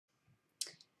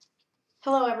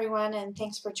Hello, everyone, and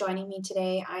thanks for joining me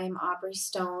today. I am Aubrey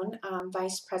Stone,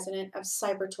 Vice President of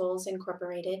Cybertools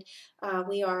Incorporated.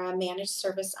 We are a managed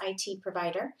service IT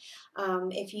provider.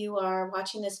 If you are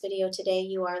watching this video today,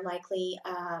 you are likely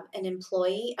an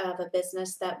employee of a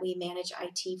business that we manage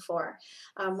IT for.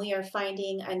 We are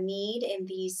finding a need in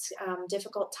these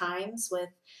difficult times with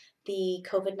the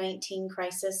COVID-19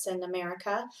 crisis in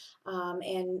America,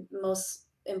 and most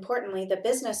importantly, the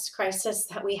business crisis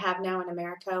that we have now in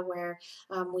America, where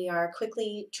we are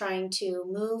quickly trying to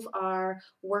move our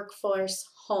workforce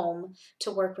home to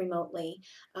work remotely.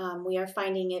 We are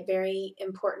finding it very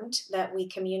important that we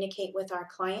communicate with our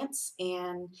clients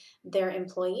and their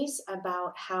employees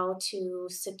about how to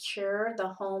secure the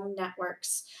home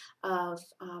networks of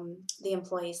the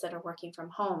employees that are working from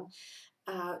home.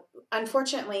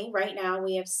 Unfortunately, right now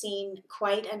we have seen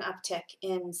quite an uptick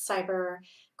in cyber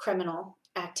criminal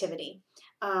activity.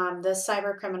 The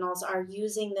cyber criminals are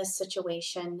using this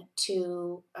situation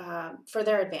to for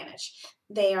their advantage.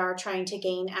 They are trying to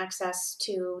gain access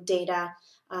to data,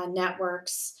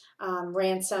 networks,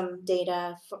 ransom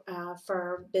data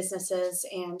for businesses,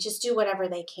 and just do whatever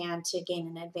they can to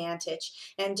gain an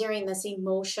advantage. And during this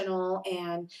emotional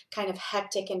and kind of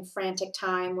hectic and frantic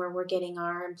time where we're getting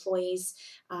our employees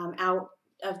out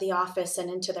of the office and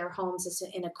into their homes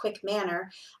in a quick manner,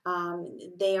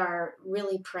 they are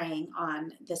really preying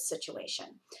on this situation.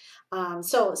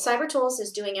 So Cybertools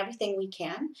is doing everything we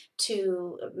can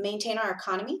to maintain our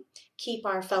economy, keep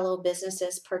our fellow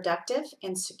businesses productive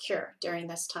and secure during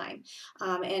this time.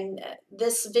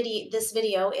 This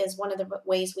video is one of the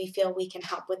ways we feel we can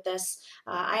help with this.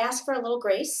 I ask for a little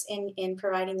grace in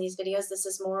providing these videos. This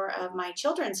is more of my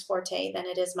children's forte than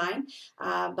it is mine,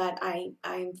 but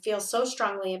I feel so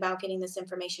strongly about getting this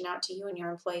information out to you and your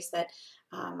employees that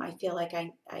I feel like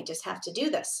I just have to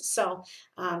do this. So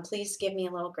please give me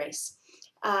a little grace.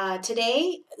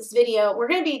 Today's video, we're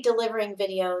going to be delivering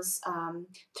videos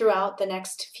throughout the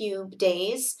next few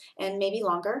days and maybe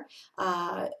longer,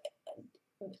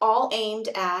 all aimed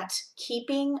at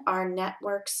keeping our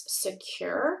networks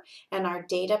secure and our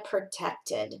data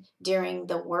protected during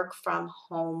the work from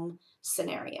home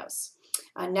scenarios.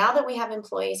 Now that we have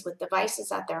employees with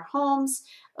devices at their homes,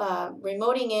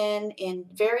 remoting in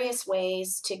various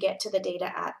ways to get to the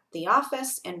data at the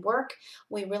office and work,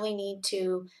 we really need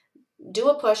to do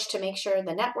a push to make sure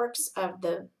the networks of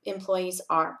the employees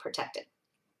are protected.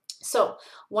 So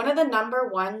one of the number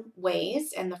one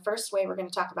ways, and the first way we're going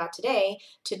to talk about today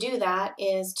to do that,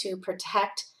 is to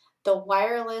protect the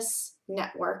wireless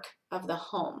network of the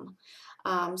home.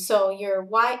 So your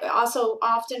also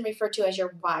often referred to as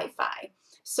your Wi-Fi.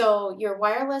 So your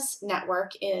wireless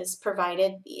network is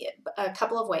provided a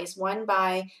couple of ways. One,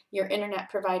 by your internet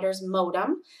provider's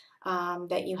modem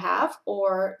that you have,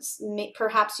 or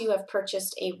perhaps you have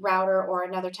purchased a router or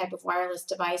another type of wireless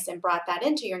device and brought that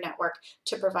into your network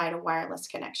to provide a wireless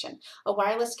connection. A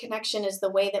wireless connection is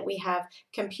the way that we have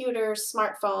computers,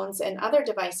 smartphones, and other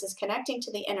devices connecting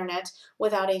to the internet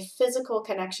without a physical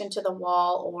connection to the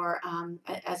wall, or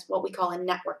as what we call a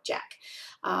network jack.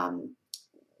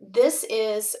 This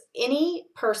is any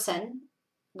person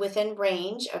within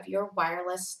range of your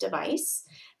wireless device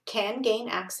can gain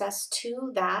access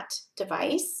to that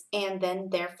device, and then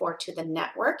therefore to the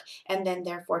network, and then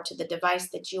therefore to the device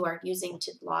that you are using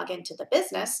to log into the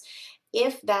business,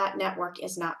 if that network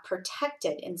is not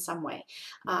protected in some way.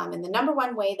 And the number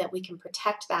one way that we can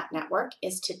protect that network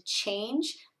is to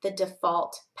change the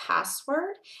default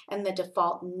password and the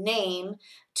default name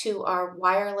to our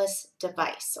wireless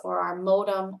device, or our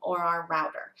modem, or our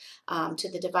router, to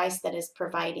the device that is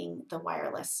providing the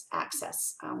wireless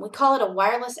access. We call it a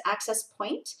wireless access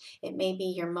point. It may be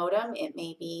your modem, it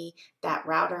may be that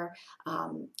router.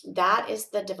 That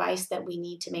is the device that we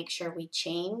need to make sure we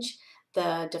change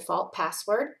the default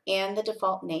password and the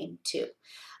default name to.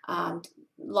 A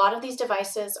lot of these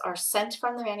devices are sent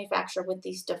from the manufacturer with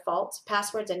these default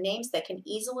passwords and names that can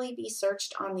easily be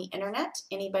searched on the internet.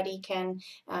 Anybody can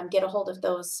get a hold of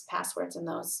those passwords and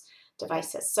those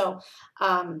devices. So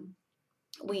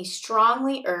we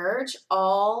strongly urge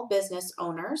all business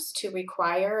owners to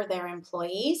require their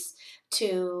employees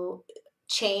to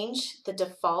change the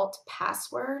default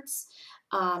passwords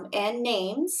and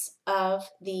names of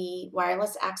the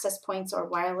wireless access points or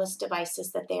wireless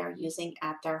devices that they are using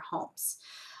at their homes.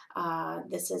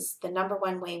 This is the number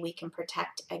one way we can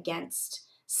protect against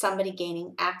somebody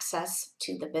gaining access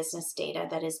to the business data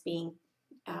that is being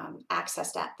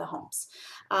accessed at the homes.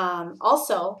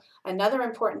 Also, another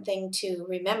important thing to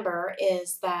remember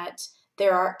is that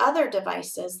There are other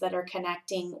devices that are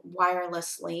connecting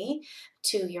wirelessly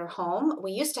to your home.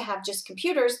 We used to have just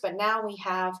computers, but now we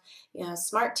have,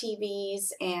 smart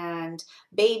TVs and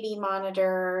baby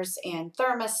monitors and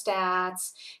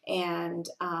thermostats and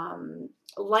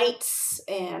lights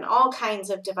and all kinds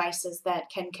of devices that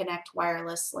can connect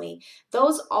wirelessly.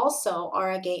 Those also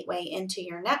are a gateway into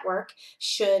your network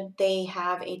should they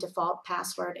have a default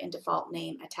password and default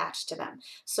name attached to them.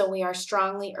 So we are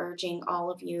strongly urging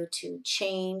all of you to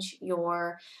change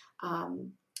your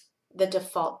the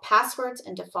default passwords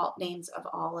and default names of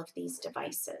all of these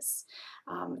devices.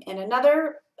 And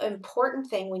another important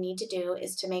thing we need to do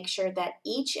is to make sure that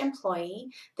each employee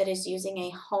that is using a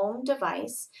home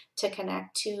device to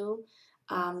connect to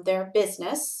their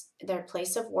business, their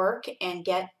place of work, and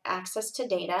get access to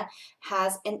data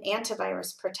has an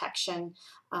antivirus protection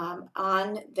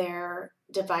on their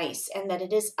device, and that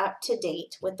it is up to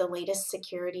date with the latest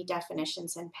security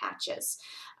definitions and patches.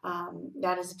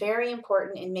 That is very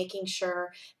important in making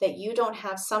sure that you don't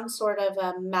have some sort of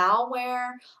a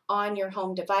malware on your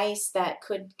home device that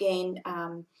could gain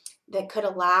that could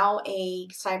allow a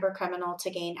cyber criminal to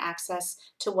gain access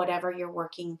to whatever you're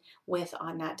working with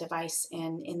on that device.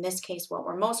 And in this case, what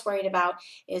we're most worried about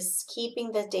is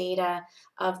keeping the data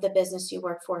of the business you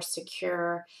work for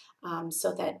secure,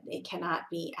 so that it cannot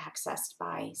be accessed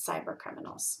by cyber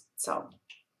criminals. So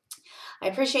I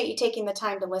appreciate you taking the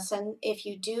time to listen. If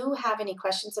you do have any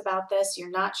questions about this,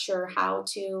 you're not sure how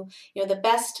to, the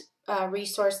best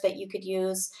resource that you could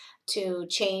use to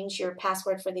change your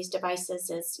password for these devices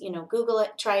is, Google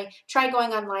it. Try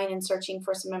going online and searching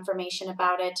for some information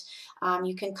about it.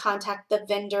 You can contact the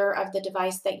vendor of the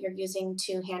device that you're using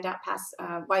to hand out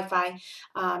Wi-Fi.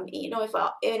 If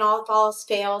all else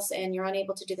fails and you're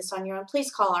unable to do this on your own,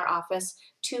 please call our office,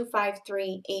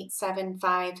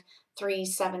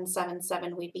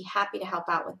 253-875-3777. We'd be happy to help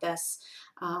out with this.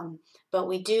 But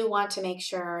we do want to make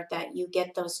sure that you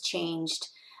get those changed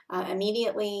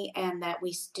immediately, and that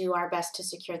we do our best to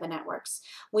secure the networks.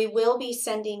 We will be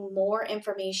sending more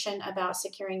information about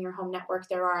securing your home network.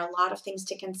 There are a lot of things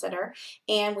to consider,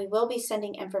 and we will be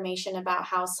sending information about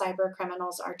how cyber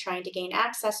criminals are trying to gain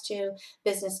access to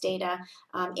business data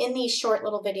in these short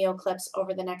little video clips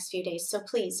over the next few days. So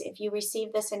please, if you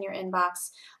receive this in your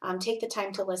inbox, take the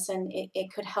time to listen.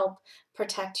 It could help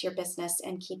protect your business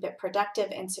and keep it productive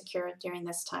and secure during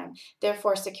this time,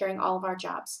 therefore securing all of our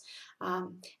jobs.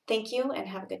 Thank you and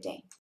have a good day.